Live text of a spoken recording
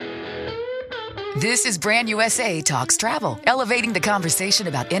This is Brand USA Talks Travel, elevating the conversation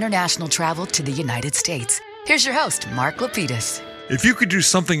about international travel to the United States. Here's your host, Mark Lapidus. If you could do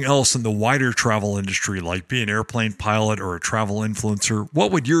something else in the wider travel industry, like be an airplane pilot or a travel influencer,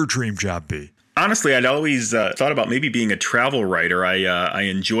 what would your dream job be? Honestly, I'd always thought about maybe being a travel writer. I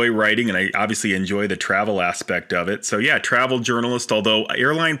enjoy writing, and I obviously enjoy the travel aspect of it. So yeah, travel journalist, although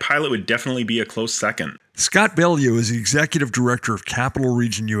airline pilot would definitely be a close second. Scott Balyo is the Executive Director of Capital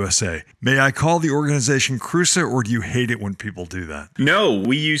Region USA. May I call the organization CRUSA, or do you hate it when people do that? No,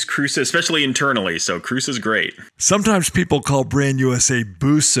 we use CRUSA, especially internally, so CRUSA's great. Sometimes people call Brand USA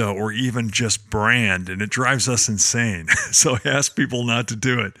BUSA or even just brand, and it drives us insane. So I ask people not to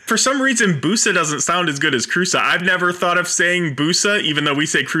do it. For some reason, BUSA doesn't sound as good as CRUSA. I've never thought of saying BUSA, even though we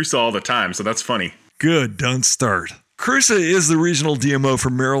say CRUSA all the time, so that's funny. Good, don't start. CRUSA is the regional DMO for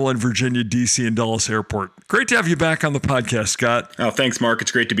Maryland, Virginia, D.C., and Dulles Airport. Great to have you back on the podcast, Scott. Oh, thanks, Mark.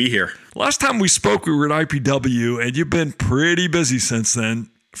 It's great to be here. Last time we spoke, we were at IPW, and you've been pretty busy since then.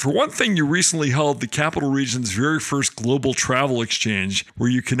 For one thing, you recently held the Capital Region's very first global travel exchange, where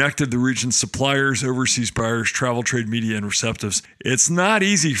you connected the region's suppliers, overseas buyers, travel, trade, media, and receptives. It's not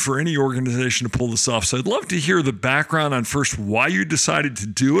easy for any organization to pull this off, so I'd love to hear the background on first why you decided to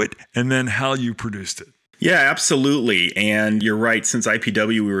do it, and then how you produced it. Yeah, absolutely. And you're right. Since IPW,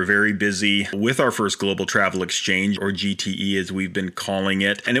 we were very busy with our first global travel exchange, or GTE as we've been calling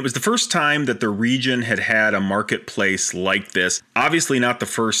it. And it was the first time that the region had had a marketplace like this. Obviously not the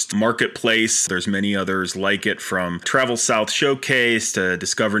first marketplace. There's many others like it, from Travel South Showcase to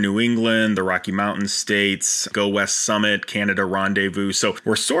Discover New England, the Rocky Mountain States, Go West Summit, Canada Rendezvous. So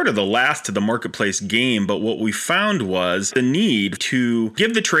we're sort of the last to the marketplace game. But what we found was the need to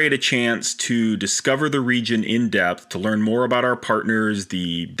give the trade a chance to discover the region in depth, to learn more about our partners,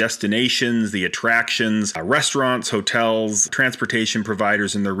 the destinations, the attractions, restaurants, hotels, transportation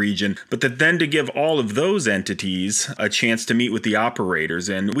providers in the region, but then to give all of those entities a chance to meet with the operators.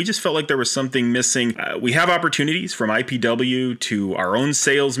 And we just felt like there was something missing. We have opportunities from IPW to our own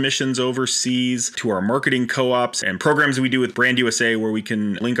sales missions overseas, to our marketing co-ops and programs we do with Brand USA where we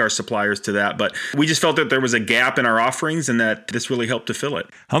can link our suppliers to that. But we just felt that there was a gap in our offerings and that this really helped to fill it.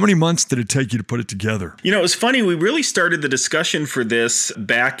 How many months did it take you to put it together? You know, it was funny. We really started the discussion for this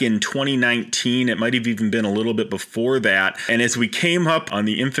back in 2019. It might have even been a little bit before that. And as we came up on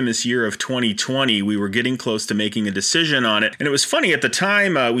the infamous year of 2020, we were getting close to making a decision on it. And it was funny at the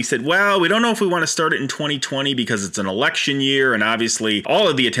time, we said, well, we don't know if we want to start it in 2020 because it's an election year. And obviously all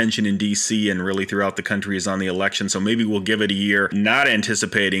of the attention in DC and really throughout the country is on the election. So maybe we'll give it a year, not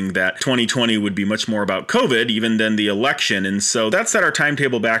anticipating that 2020 would be much more about COVID even than the election. And so that set our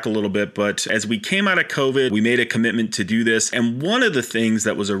timetable back a little bit. But as we came out of COVID, we made a commitment to do this. And one of the things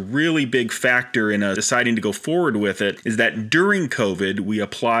that was a really big factor in deciding to go forward with it is that during COVID, we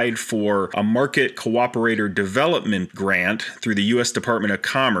applied for a market cooperator development grant through the U.S. Department of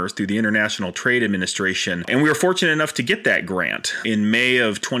Commerce, through the International Trade Administration. And we were fortunate enough to get that grant in May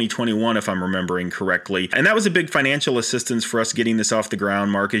of 2021, if I'm remembering correctly. And that was a big financial assistance for us getting this off the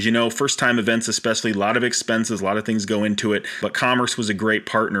ground, Mark. As you know, first-time events especially, a lot of expenses, a lot of things go into it. But Commerce was a great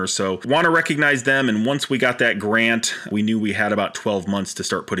partner. So want to recognize them. And once we got that grant, we knew we had about 12 months to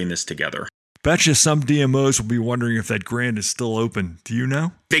start putting this together. Betcha some DMOs will be wondering if that grant is still open. Do you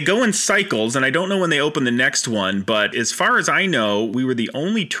know? They go in cycles, and I don't know when they open the next one, but as far as I know, we were the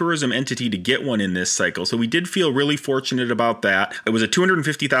only tourism entity to get one in this cycle. So we did feel really fortunate about that. It was a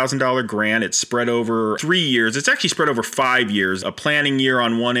 $250,000 grant. It's spread over 3 years. It's actually spread over 5 years, a planning year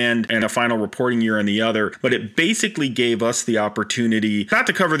on one end and a final reporting year on the other. But it basically gave us the opportunity not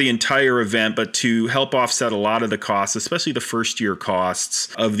to cover the entire event, but to help offset a lot of the costs, especially the first year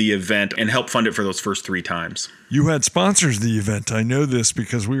costs of the event, and help fund it for those first 3 times. You had sponsors of the event. I know this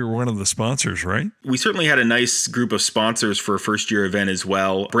because we were one of the sponsors, right? We certainly had a nice group of sponsors for a first-year event as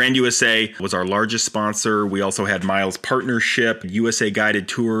well. Brand USA was our largest sponsor. We also had Miles Partnership, USA Guided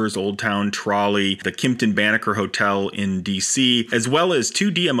Tours, Old Town Trolley, the Kimpton Banneker Hotel in D.C., as well as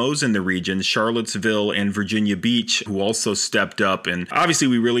 2 DMOs in the region, Charlottesville and Virginia Beach, who also stepped up. And obviously,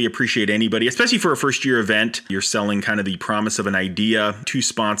 we really appreciate anybody, especially for a first-year event. You're selling kind of the promise of an idea to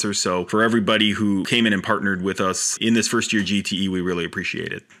sponsors. So for everybody who came in and partnered with us in this first year GTE, we really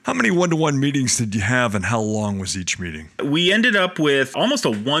appreciate it. How many one-to-one meetings did you have, and how long was each meeting? We ended up with almost a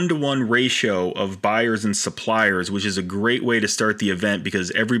 1-to-1 ratio of buyers and suppliers, which is a great way to start the event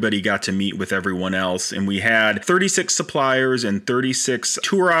because everybody got to meet with everyone else. And we had 36 suppliers and 36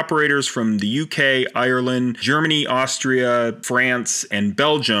 tour operators from the UK, Ireland, Germany, Austria, France, and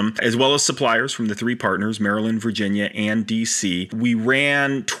Belgium, as well as suppliers from the 3 partners, Maryland, Virginia, and DC. We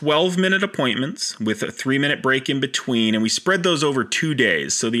ran 12-minute appointments with a 3-minute break in between, and we spread those over 2 days.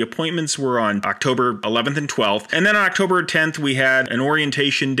 days. So the appointments were on October 11th and 12th. And then on October 10th, we had an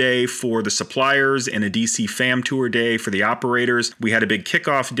orientation day for the suppliers and a DC FAM tour day for the operators. We had a big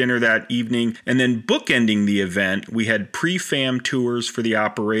kickoff dinner that evening. And then bookending the event, we had pre-FAM tours for the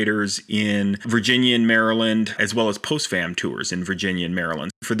operators in Virginia and Maryland, as well as post-FAM tours in Virginia and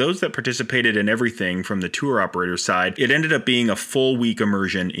Maryland. For those that participated in everything from the tour operator side, it ended up being a full week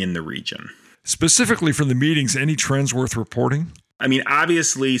immersion in the region. Specifically for the meetings, any trends worth reporting? I mean,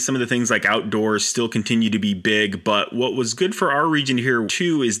 obviously, some of the things like outdoors still continue to be big, but what was good for our region here,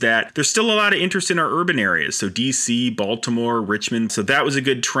 too, is that there's still a lot of interest in our urban areas. So DC, Baltimore, Richmond. So that was a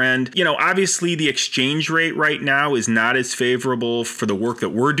good trend. You know, obviously, the exchange rate right now is not as favorable for the work that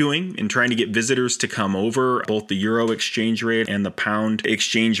we're doing in trying to get visitors to come over, both the euro exchange rate and the pound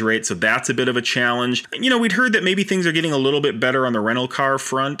exchange rate. So that's a bit of a challenge. You know, we'd heard that maybe things are getting a little bit better on the rental car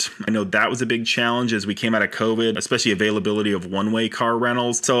front. I know that was a big challenge as we came out of COVID, especially availability of one-way car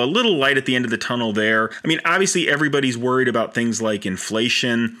rentals. So a little light at the end of the tunnel there. I mean, obviously everybody's worried about things like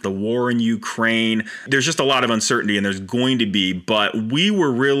inflation, the war in Ukraine. There's just a lot of uncertainty, and there's going to be, but we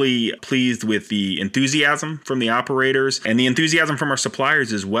were really pleased with the enthusiasm from the operators and the enthusiasm from our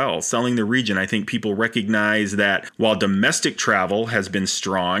suppliers as well. Selling the region, I think people recognize that while domestic travel has been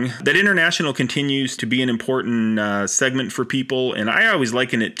strong, that international continues to be an important segment for people. And I always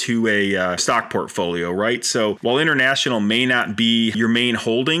liken it to a stock portfolio, right? So while international may not be your main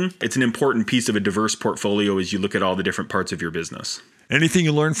holding, it's an important piece of a diverse portfolio as you look at all the different parts of your business. Anything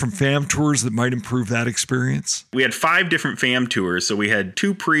you learned from FAM tours that might improve that experience? We had 5 different FAM tours. So we had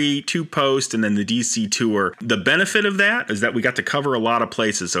 2 pre, 2 post, and then the DC tour. The benefit of that is that we got to cover a lot of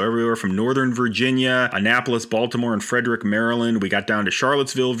places. So everywhere from Northern Virginia, Annapolis, Baltimore, and Frederick, Maryland. We got down to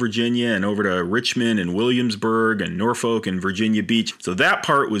Charlottesville, Virginia, and over to Richmond and Williamsburg and Norfolk and Virginia Beach. So that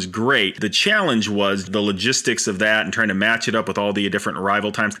part was great. The challenge was the logistics of that and trying to match it up with all the different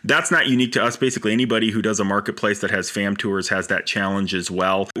arrival times. That's not unique to us. Basically, anybody who does a marketplace that has FAM tours has that challenge as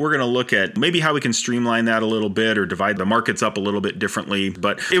well. We're going to look at maybe how we can streamline that a little bit or divide the markets up a little bit differently.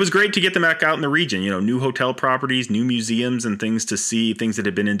 But it was great to get them back out in the region, you know, new hotel properties, new museums and things to see, things that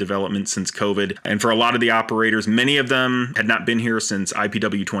had been in development since COVID. And for a lot of the operators, many of them had not been here since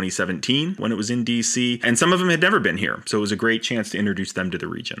IPW 2017 when it was in DC, and some of them had never been here. So it was a great chance to introduce them to the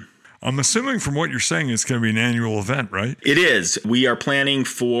region. I'm assuming from what you're saying, it's going to be an annual event, right? It is. We are planning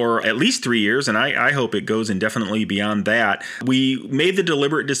for at least 3 years, and I hope it goes indefinitely beyond that. We made the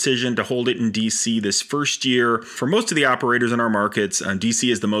deliberate decision to hold it in DC this first year. For most of the operators in our markets,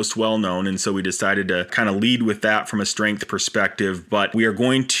 DC is the most well-known, and so we decided to kind of lead with that from a strength perspective. But we are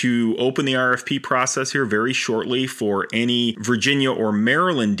going to open the RFP process here very shortly for any Virginia or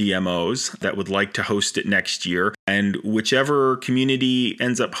Maryland DMOs that would like to host it next year. And whichever community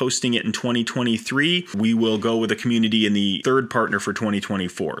ends up hosting it in 2023, we will go with a community in the third partner for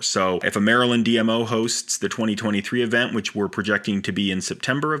 2024. So if a Maryland DMO hosts the 2023 event, which we're projecting to be in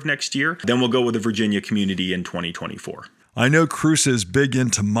September of next year, then we'll go with a Virginia community in 2024. I know CRUSA is big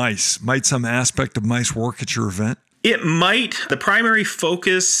into mice. Might some aspect of mice work at your event? It might. The primary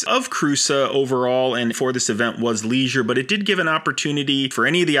focus of CRUSA overall and for this event was leisure, but it did give an opportunity for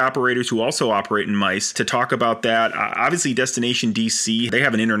any of the operators who also operate in MICE to talk about that. Obviously, Destination DC, they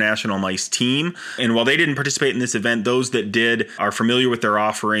have an international MICE team. And while they didn't participate in this event, those that did are familiar with their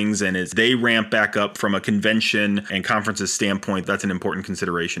offerings. And as they ramp back up from a convention and conferences standpoint, that's an important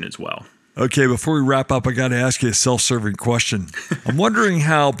consideration as well. Okay, before we wrap up, I got to ask you a self-serving question. I'm wondering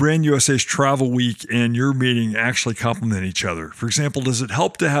how Brand USA's Travel Week and your meeting actually complement each other. For example, does it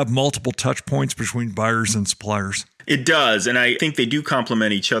help to have multiple touch points between buyers and suppliers? It does, and I think they do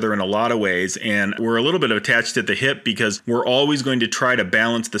complement each other in a lot of ways, and we're a little bit attached at the hip because we're always going to try to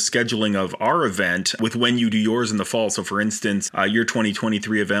balance the scheduling of our event with when you do yours in the fall. So for instance, your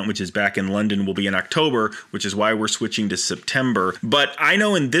 2023 event, which is back in London, will be in October, which is why we're switching to September. But I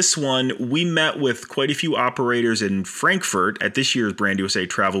know in this one, we met with quite a few operators in Frankfurt at this year's Brand USA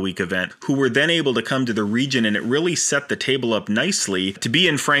Travel Week event who were then able to come to the region, and it really set the table up nicely to be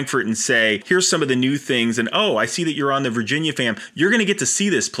in Frankfurt and say, here's some of the new things, and oh, I see that you're on the Virginia fam, you're going to get to see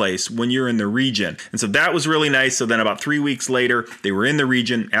this place when you're in the region. And so that was really nice. So then about 3 weeks later, they were in the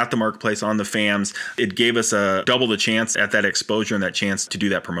region at the marketplace on the FAMs. It gave us a double the chance at that exposure and that chance to do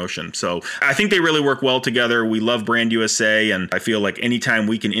that promotion. So I think they really work well together. We love Brand USA, and I feel like anytime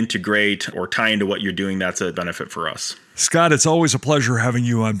we can integrate or tie into what you're doing, that's a benefit for us. Scott, it's always a pleasure having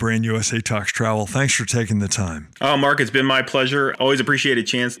you on Brand USA Talks Travel. Thanks for taking the time. Oh, Mark, it's been my pleasure. Always appreciate a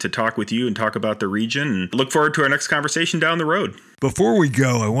chance to talk with you and talk about the region, and look forward to our next conversation down the road. Before we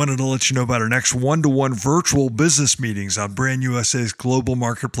go, I wanted to let you know about our next one-to-one virtual business meetings on Brand USA's Global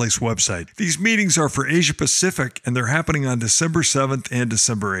Marketplace website. These meetings are for Asia Pacific, and they're happening on December 7th and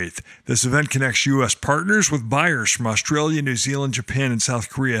December 8th. This event connects U.S. partners with buyers from Australia, New Zealand, Japan, and South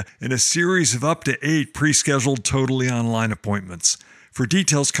Korea in a series of up to 8 pre-scheduled totally online appointments. For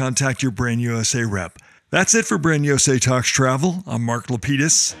details, contact your Brand USA rep. That's it for Brand USA Talks Travel. I'm Mark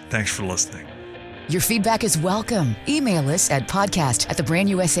Lapidus. Thanks for listening. Your feedback is welcome. Email us at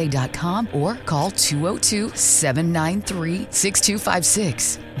podcast@brandusa.com or call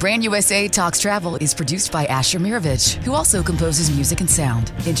 202-793-6256. Brand USA Talks Travel is produced by Asher Mirovich, who also composes music and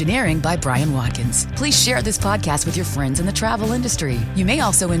sound. Engineering by Brian Watkins. Please share this podcast with your friends in the travel industry. You may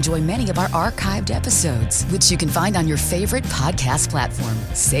also enjoy many of our archived episodes, which you can find on your favorite podcast platform.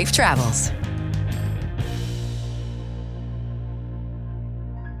 Safe travels.